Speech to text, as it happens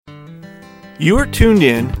You are tuned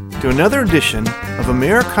in to another edition of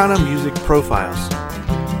Americana Music Profiles,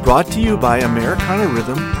 brought to you by Americana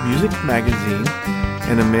Rhythm Music Magazine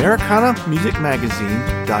and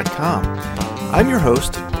AmericanaMusicMagazine.com. I'm your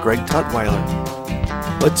host, Greg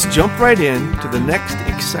Tutwiler. Let's jump right in to the next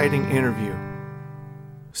exciting interview.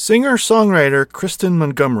 Singer-songwriter Kristen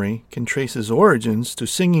Montgomery can trace his origins to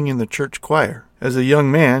singing in the church choir. As a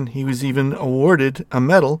young man, he was even awarded a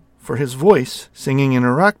medal for his voice singing in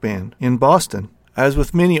a rock band in Boston. As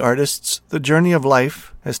with many artists, the journey of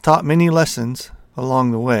life has taught many lessons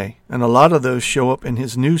along the way, and a lot of those show up in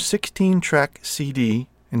his new 16-track CD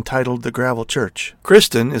entitled The Gravel Church.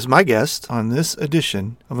 Kristen is my guest on this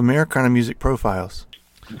edition of Americana Music Profiles.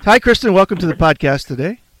 Hi, Kristen. Welcome to the podcast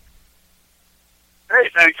today. Hey,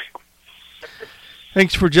 thanks.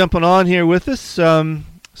 Thanks for jumping on here with us. So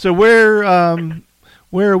where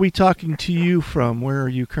are we talking to you from? Where are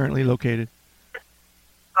you currently located?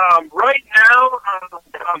 Right now,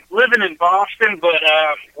 I'm living in Boston, but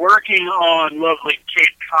working on lovely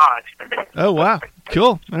Cape Cod. Oh, wow.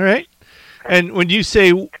 Cool. All right. And when you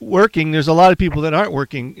say working, there's a lot of people that aren't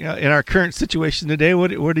working in our current situation today.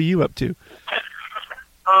 What are you up to?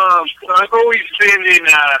 So I've always been in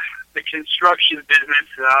the construction business.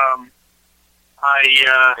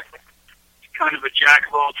 I kind of a jack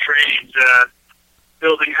of all trades,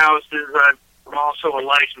 building houses. I'm also a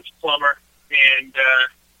licensed plumber, and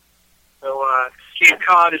so Cape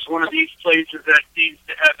Cod is one of these places that seems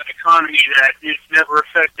to have an economy that is never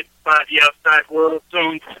affected by the outside world. So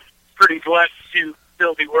I'm pretty blessed to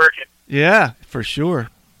still be working. Yeah, for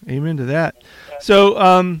sure. Amen to that.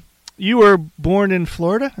 So you were born in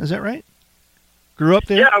Florida, is that right? Grew up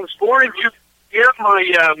there? Yeah, I was born in.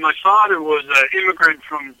 Yeah, my father was an immigrant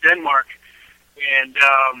from Denmark, and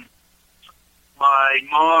my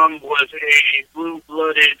mom was a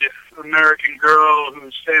blue-blooded American girl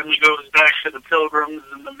whose family goes back to the Pilgrims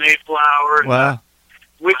and the Mayflower, wow,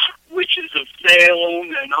 and witches of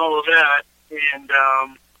Salem and all of that. And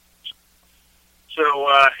I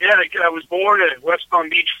was born at West Palm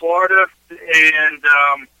Beach, Florida, and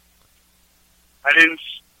I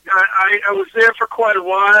was there for quite a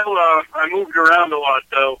while. I moved around a lot,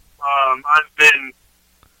 though. I've been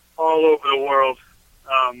all over the world.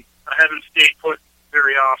 I haven't stayed put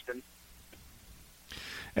very often.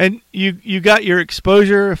 And you got your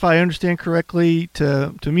exposure, if I understand correctly,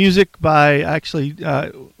 to music by actually,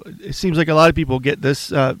 it seems like a lot of people get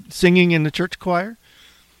this, singing in the church choir?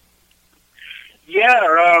 Yeah,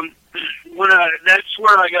 that's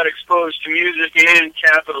where I got exposed to music and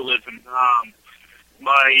capitalism.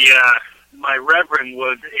 My reverend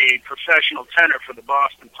was a professional tenor for the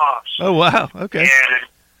Boston Pops. Oh, wow. Okay. And,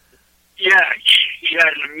 yeah, he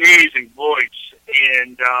had an amazing voice.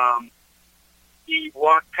 And he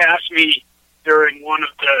walked past me during one of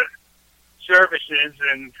the services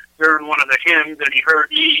and during one of the hymns, and he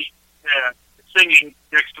heard me singing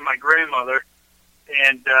next to my grandmother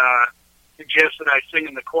and suggested I sing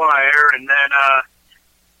in the choir. And then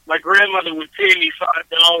my grandmother would pay me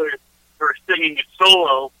 $5 for singing it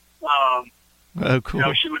solo. Oh, cool. You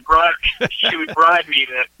know, she would bribe me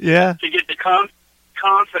to get the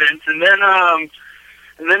confidence, and then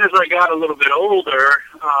as I got a little bit older,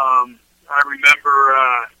 I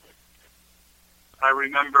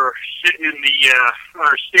remember sitting in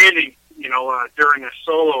or standing, during a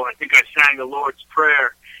solo. I think I sang the Lord's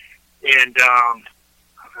Prayer, and I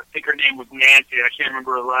think her name was Nancy. I can't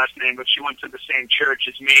remember her last name, but she went to the same church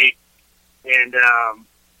as me, and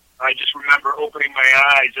I just remember opening my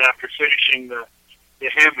eyes after finishing the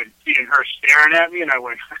hymn and seeing her staring at me, and I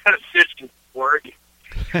went, "This is working."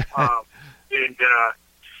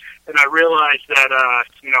 And I realized that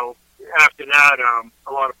after that,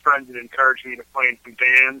 a lot of friends had encouraged me to play in some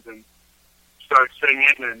bands and start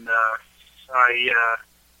singing, and I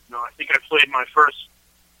think I played my first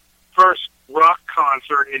rock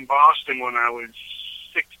concert in Boston when I was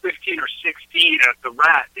 15 or 16 at the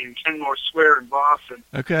Rat in Kenmore Square in Boston.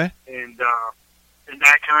 Okay. And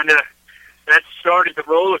that started the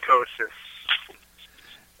roller coaster.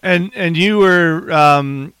 And you were,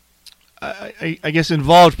 I guess,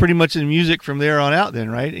 involved pretty much in music from there on out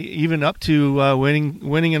then, right? Even up to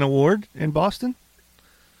winning an award in Boston?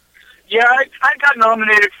 Yeah, I got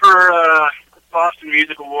nominated for Boston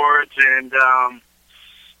Music Awards and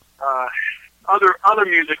other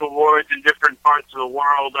music awards in different parts of the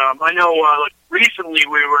world. I know recently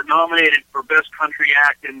we were nominated for Best Country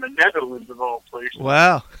Act in the Netherlands, of all places.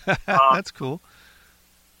 Wow, that's cool.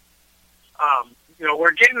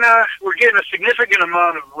 We're getting a significant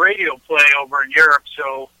amount of radio play over in Europe,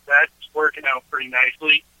 so that's working out pretty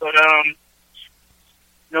nicely. But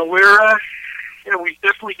we're we've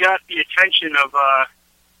definitely got the attention of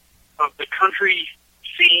the country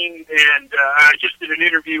scene, and I just did an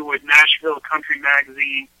interview with Nashville Country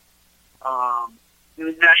Magazine,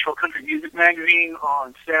 Nashville Country Music Magazine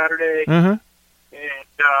on Saturday, Uh-huh.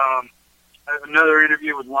 and I have another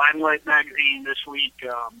interview with Limelight Magazine this week.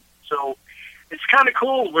 So it's kind of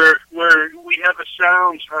cool where we have a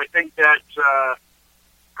sound, I think, that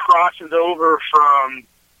crosses over from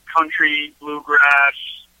country, bluegrass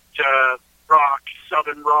to rock,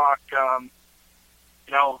 southern rock.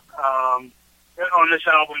 On this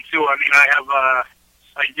album too. I mean,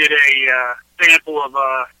 I did a sample of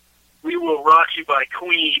 "We Will Rock You" by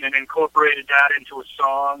Queen and incorporated that into a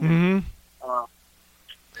song. Mm-hmm.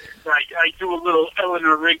 I do a little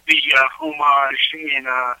Eleanor Rigby homage in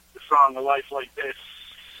the song "A Life Like This."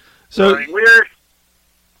 So I mean,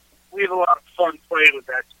 we have a lot of fun playing with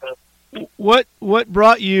that stuff. What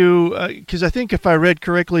brought you? Because I think if I read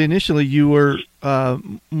correctly, initially you were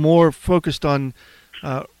more focused on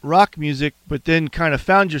rock music, but then kind of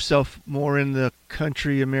found yourself more in the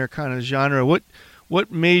country Americana genre. What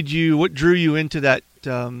drew you into that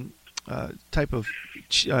type of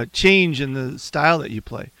change in the style that you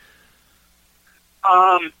play?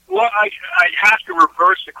 Well, I'd have to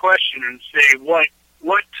reverse the question and say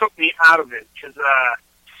what took me out of it, because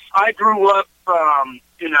I grew up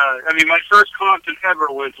my first concert ever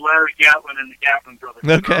was Larry Gatlin and the Gatlin Brothers.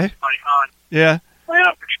 Okay. My aunt. Yeah. My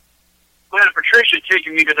aunt Patricia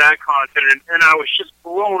taking me to that concert, and I was just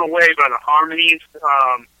blown away by the harmonies.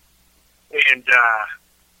 And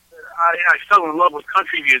I fell in love with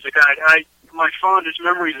country music. My fondest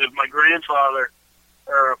memories of my grandfather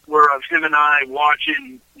were of him and I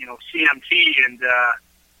watching, CMT and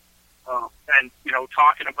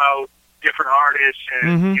talking about different artists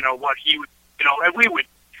and Mm-hmm. what he would, and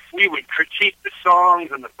we would critique the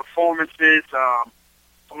songs and the performances.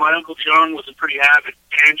 My Uncle John was a pretty avid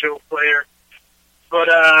banjo player, but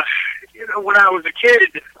when I was a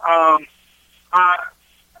kid,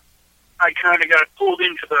 I kind of got pulled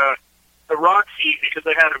into the rock scene because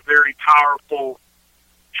I had a very powerful,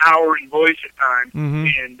 towering voice at times, Mm-hmm.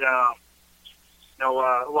 and a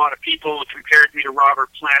lot of people compared me to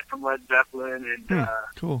Robert Plant from Led Zeppelin, and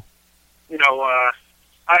Cool.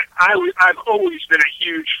 I've always been a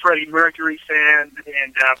huge Freddie Mercury fan,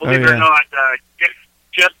 and believe it or not,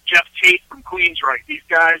 Jeff Tate from Queensryche. These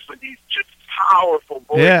guys with these just powerful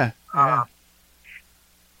voices. Yeah.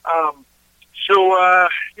 So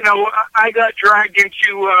I got dragged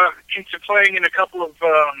into playing in a couple of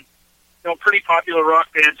pretty popular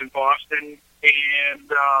rock bands in Boston,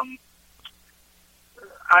 and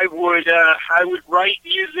I would write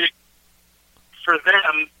music for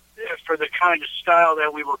them for the kind of style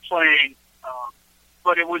that we were playing.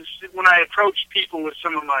 But it was when I approached people with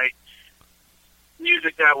some of my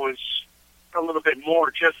music that was a little bit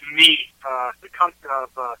more just me, some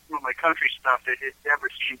of my country stuff, it never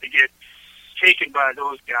seemed to get taken by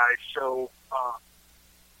those guys. So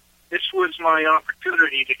this was my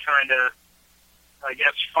opportunity to kind of, I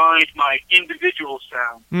guess, find my individual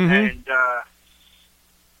sound. Mm-hmm. And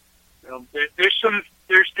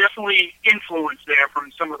there's definitely influence there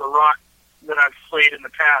from some of the rock that I've played in the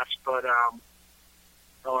past, but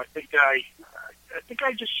I think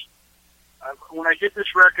I just when I did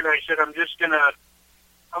this record, I said I'm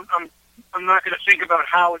not gonna think about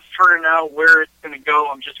how it's turning out, where it's gonna go.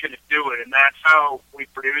 I'm just gonna do it, and that's how we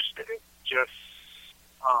produced it. Just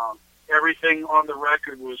everything on the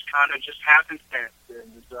record was kind of just happenstance,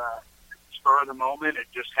 and spur of the moment, it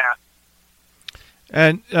just happened.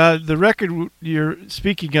 And the record you're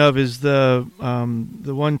speaking of is the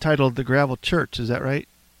one titled "The Gravel Church." Is that right?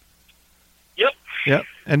 Yep. Yep.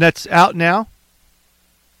 And that's out now.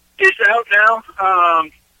 It's out now.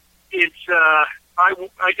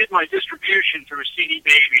 I did my distribution through CD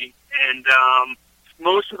Baby, and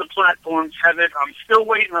most of the platforms have it. I'm still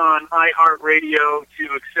waiting on iHeartRadio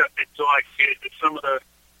to accept it, so I can get it to some of the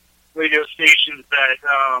radio stations that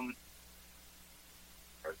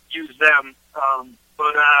use them.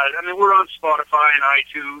 But we're on Spotify and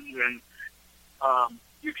iTunes, and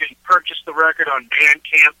you can purchase the record on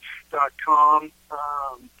Bandcamp.com.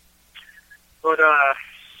 But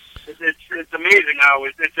it's amazing how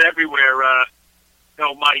it's everywhere.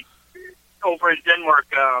 Over in Denmark,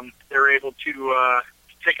 they're able to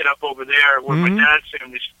pick it up over there where my dad's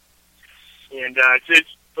family's, and it's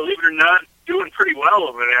believe it or not, doing pretty well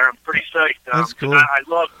over there. I'm pretty psyched. That's cool. I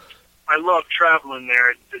love traveling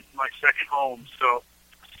there. It's my second home. So,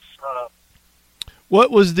 what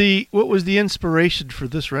was the inspiration for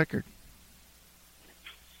this record?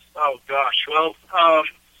 Oh gosh, well,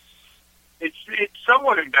 it's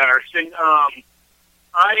somewhat embarrassing.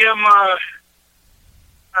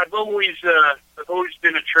 I've always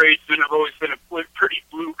been a tradesman. I've always been a pretty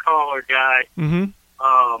blue collar guy. Mm-hmm.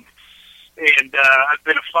 And I've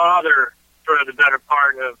been a father for the better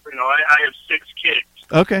part of, I have 6 kids.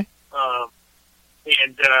 Okay.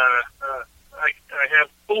 And I have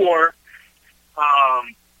 4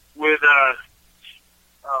 with a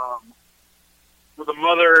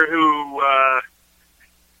mother who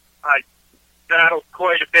I battled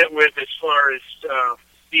quite a bit with as far as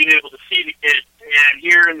being able to see the kids. And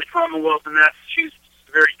here in the Commonwealth of Massachusetts,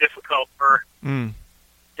 it's very difficult for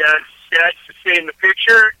dads to stay in the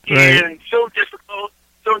picture, right. And so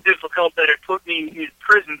difficult that it put me in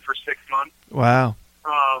prison for 6 months. Wow.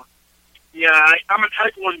 Yeah, I'm a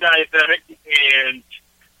type 1 diabetic, and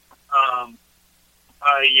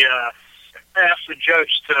I asked the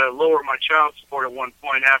judge to lower my child support at one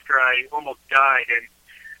point after I almost died, and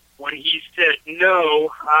when he said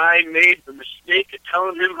no, I made the mistake of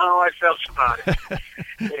telling him how I felt about it.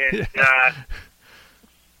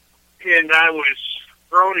 And I was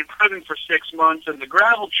thrown in prison for 6 months, and the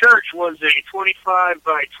Gravel Church was a 25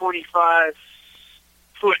 by 25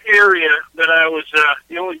 foot area that I was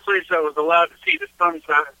the only place I was allowed to see the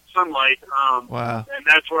sunlight. Wow. And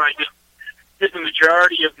that's where I did the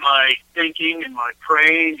majority of my thinking and my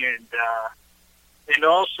praying, and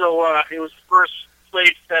also it was the first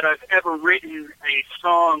place that I've ever written a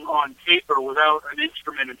song on paper without an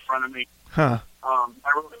instrument in front of me. Huh. I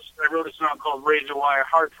wrote a song called Razor Wire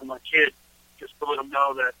Heart for my kid, just to let them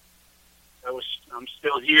know that I'm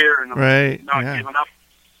still here and I'm not giving up.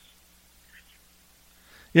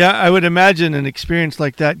 Yeah, I would imagine an experience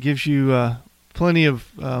like that gives you plenty of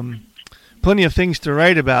things to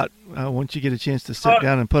write about once you get a chance to sit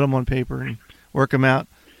down and put them on paper and work them out.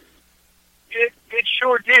 It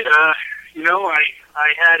sure did.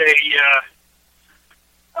 I had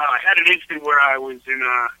an instant where I was in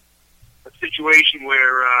a situation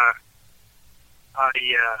where I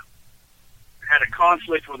had a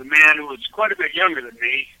conflict with a man who was quite a bit younger than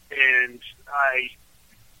me, and I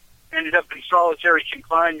ended up in solitary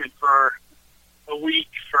confinement for a week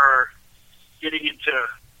for getting into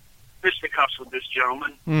fisticuffs with this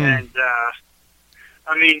gentleman. And,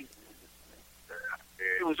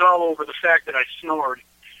 it was all over the fact that I snored.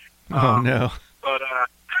 Oh, no. But,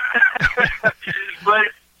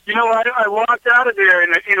 I walked out of there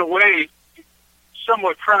in a way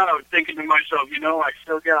somewhat proud, thinking to myself, I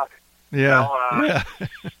still got it. Yeah.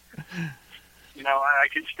 I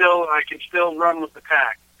can still run with the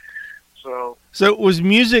pack. So was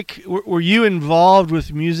music, were you involved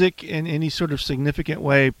with music in any sort of significant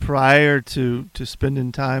way prior to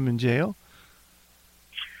spending time in jail?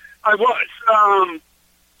 I was.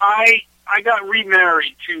 I got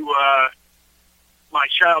remarried to my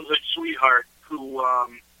childhood sweetheart, who,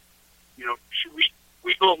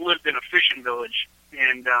 we both lived in a fishing village,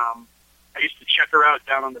 and I used to check her out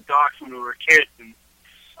down on the docks when we were kids, and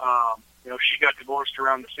she got divorced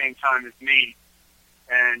around the same time as me.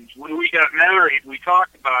 And when we got married, we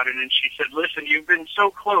talked about it, and she said, listen, you've been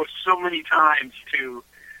so close so many times to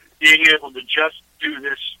being able to just do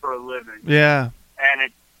this for a living. Yeah.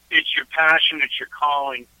 And it's your passion, it's your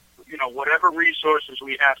calling. Whatever resources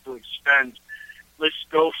we have to expend, let's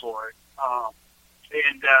go for it.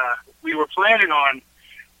 And we were planning on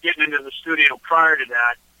getting into the studio prior to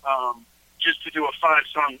that, just to do a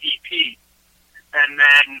 5-song EP. And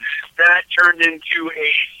then that turned into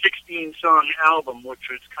a 16-song album, which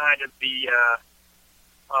was kind of the,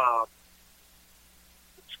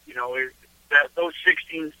 those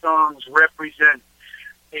 16 songs represent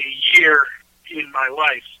a year in my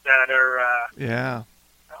life that are,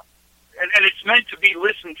 and it's meant to be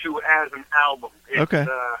listened to as an album. Okay.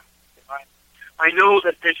 I know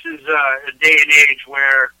that this is a day and age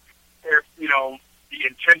where, the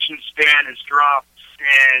attention span has dropped,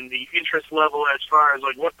 and the interest level as far as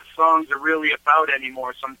what the songs are really about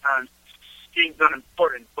anymore sometimes seems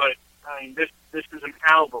unimportant. But this is an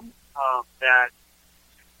album that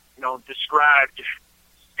described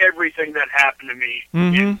everything that happened to me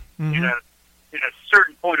in a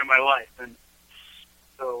certain point in my life, and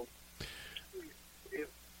so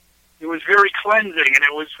it was very cleansing, and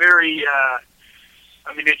it was very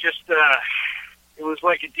it was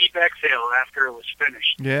like a deep exhale after it was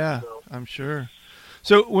finished. Yeah, so. I'm sure.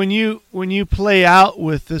 So when you play out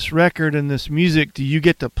with this record and this music, do you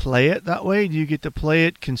get to play it that way? Do you get to play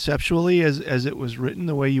it conceptually as it was written,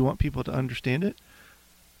 the way you want people to understand it?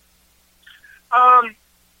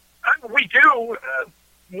 We do.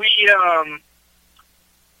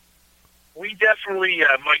 We definitely,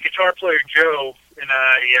 my guitar player Joe and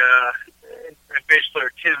I, and bass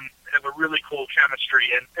player Tim have a really cool chemistry,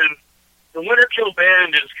 and the Winter Kill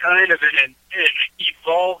Band is kind of an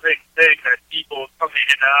evolving thing that people come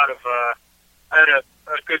in and out of. I had a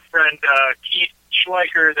good friend, Keith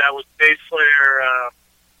Schleicher, that was bass player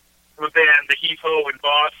of a band, the Heave Ho in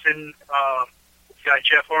Boston. This guy,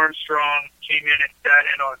 Jeff Armstrong, came in and sat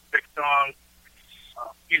in on 6 songs.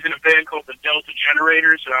 He's in a band called the Delta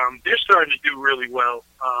Generators. They're starting to do really well.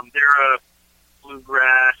 They're a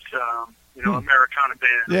bluegrass, Americana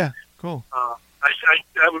band. Yeah, cool.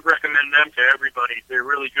 I would recommend them to everybody. They're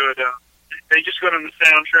really good. They just got on the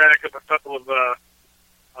soundtrack of a couple of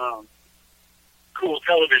cool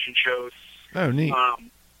television shows. Oh, neat.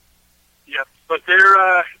 Yeah, but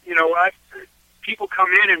they're, people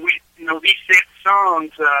come in and these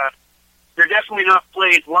songs, they're definitely not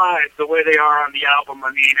played live the way they are on the album.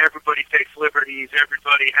 I mean, everybody takes liberties.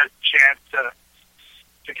 Everybody has a chance to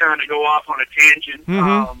kind of go off on a tangent.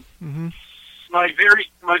 Mm-hmm. My very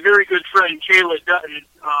good friend Kayla Dutton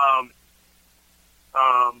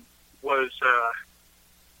was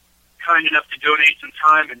kind enough to donate some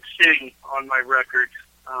time and sing on my record.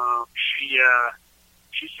 She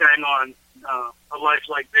sang on A Life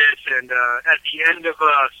Like This, and at the end of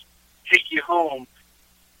Take You Home,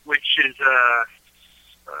 which is a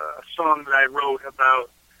song that I wrote about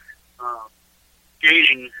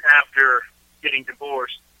dating after getting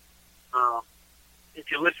divorced. If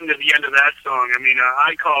you listen to the end of that song, I mean,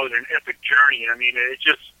 I call it an epic journey. I mean, it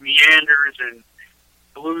just meanders and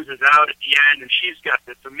blueses out at the end, and she's got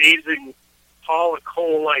this amazing Paula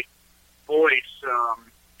Cole-like voice,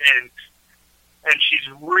 and she's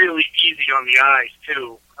really easy on the eyes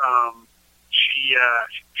too. She's a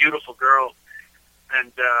beautiful girl,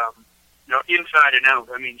 and inside and out.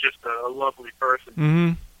 I mean, just a lovely person.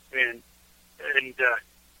 Mm-hmm. And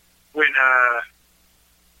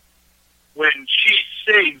when she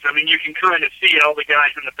sings, I mean, you can kind of see all the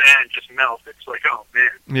guys in the band just melt. It's like, oh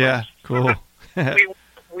man, yeah, cool.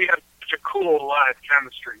 we have such a cool live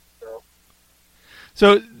chemistry.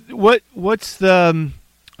 So what's the?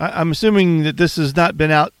 I'm assuming that this has not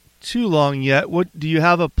been out too long yet. What do you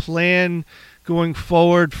have a plan going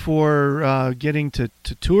forward for getting to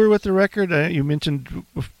tour with the record? You mentioned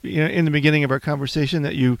in the beginning of our conversation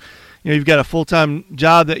that you've got a full-time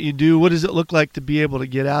job that you do. What does it look like to be able to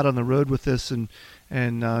get out on the road with this and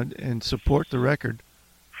support the record?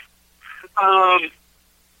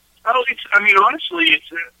 Honestly,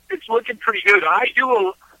 it's looking pretty good. I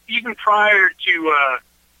do even prior to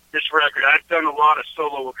this record, I've done a lot of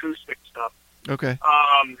solo acoustic stuff. Okay.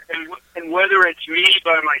 And whether it's me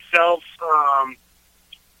by myself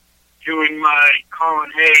doing my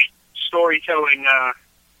Colin Hay storytelling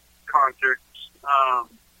concerts,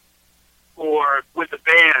 or with a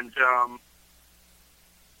band,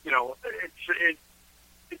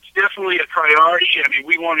 it's definitely a priority. I mean,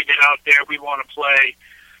 we want to get out there, we want to play,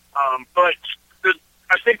 but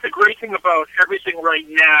I think the great thing about everything right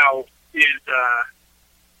now is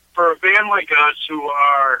for a band like us who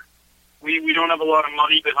are, we don't have a lot of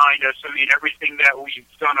money behind us. I mean, everything that we've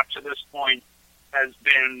done up to this point has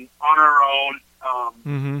been on our own.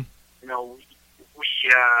 Mm-hmm.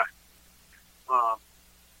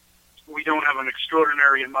 We don't have an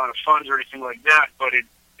extraordinary amount of funds or anything like that, but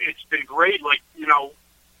it's been great. Like,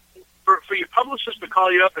 for your publicist to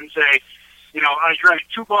call you up and say, I drank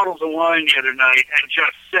 2 bottles of wine the other night and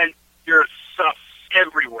just sent your stuff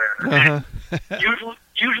everywhere. Uh-huh. And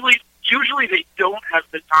usually they don't have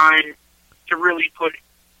the time to really put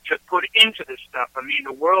into this stuff. I mean,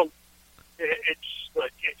 the world,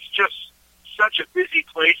 it's just such a busy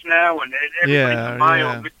place now, and everybody's a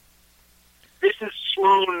mile. Yeah. This has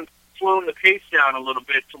slowed the pace down a little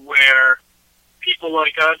bit to where people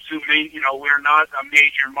like us who we're not a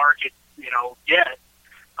major market, yet,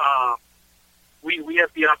 we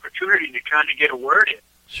have the opportunity to kind of get a word in.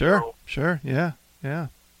 Sure, yeah.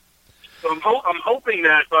 So I'm hoping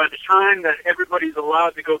that by the time that everybody's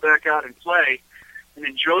allowed to go back out and play and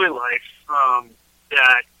enjoy life,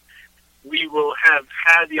 that we will have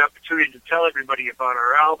had the opportunity to tell everybody about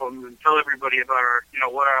our album and tell everybody about our,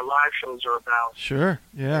 what our live shows are about. Sure,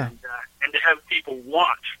 yeah. And to have people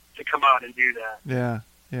want to come out and do that.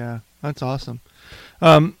 Yeah, that's awesome.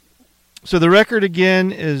 So the record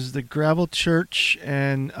again is The Gravel Church,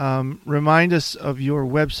 and remind us of your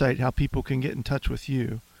website, how people can get in touch with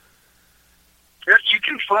you. Yes, you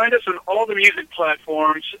can find us on all the music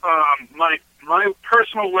platforms. My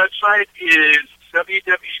personal website is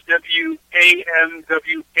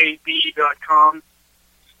www.amwkb.com,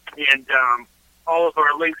 and all of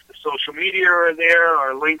our links to social media are there.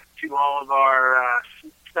 Our links to all of our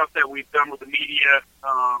stuff that we've done with the media.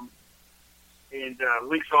 and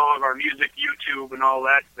links to all of our music, YouTube, and all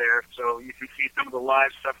that's there. So you can see some of the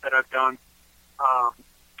live stuff that I've done.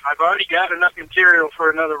 I've already got enough material for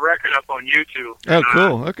another record up on YouTube. Oh,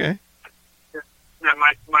 cool. Okay.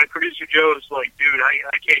 My producer Joe's like, dude,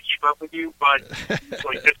 I can't keep up with you, but he's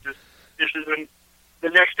like, this is the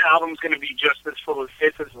next album's going to be just as full of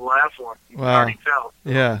hits as the last one. You can already tell.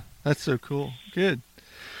 Yeah, that's so cool. Good.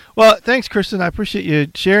 Well, thanks, Kristen. I appreciate you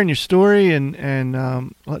sharing your story and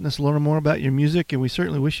letting us learn more about your music, and we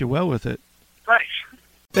certainly wish you well with it. Thanks.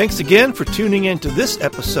 Thanks again for tuning in to this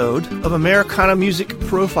episode of Americana Music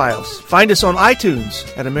Profiles. Find us on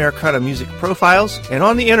iTunes at Americana Music Profiles and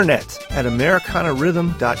on the internet at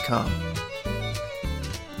AmericanaRhythm.com.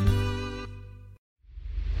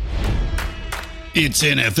 It's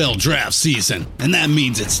NFL draft season, and that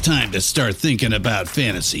means it's time to start thinking about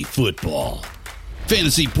fantasy football.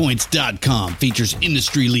 FantasyPoints.com features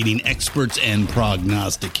industry-leading experts and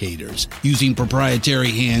prognosticators using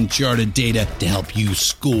proprietary hand-charted data to help you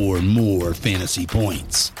score more fantasy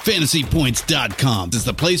points. FantasyPoints.com is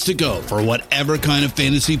the place to go for whatever kind of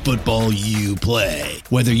fantasy football you play.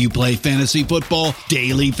 Whether you play fantasy football,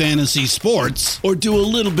 daily fantasy sports, or do a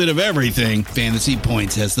little bit of everything, Fantasy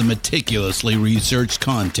Points has the meticulously researched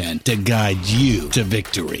content to guide you to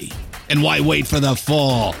victory. And why wait for the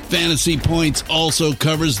fall? Fantasy Points also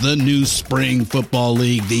covers the new spring football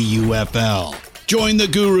league, the UFL. Join the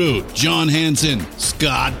guru, John Hansen,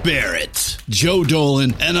 Scott Barrett, Joe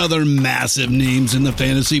Dolan, and other massive names in the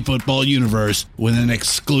fantasy football universe with an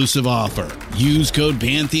exclusive offer. Use code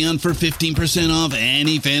Pantheon for 15% off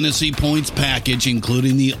any Fantasy Points package,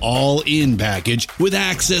 including the all-in package, with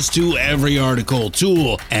access to every article,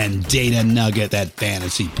 tool, and data nugget that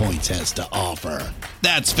Fantasy Points has to offer.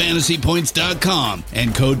 That's FantasyPoints.com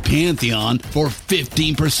and code Pantheon for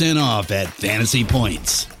 15% off at Fantasy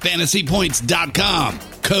Points. FantasyPoints.com,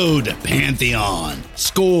 code Pantheon.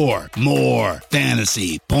 Score more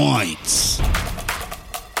fantasy points.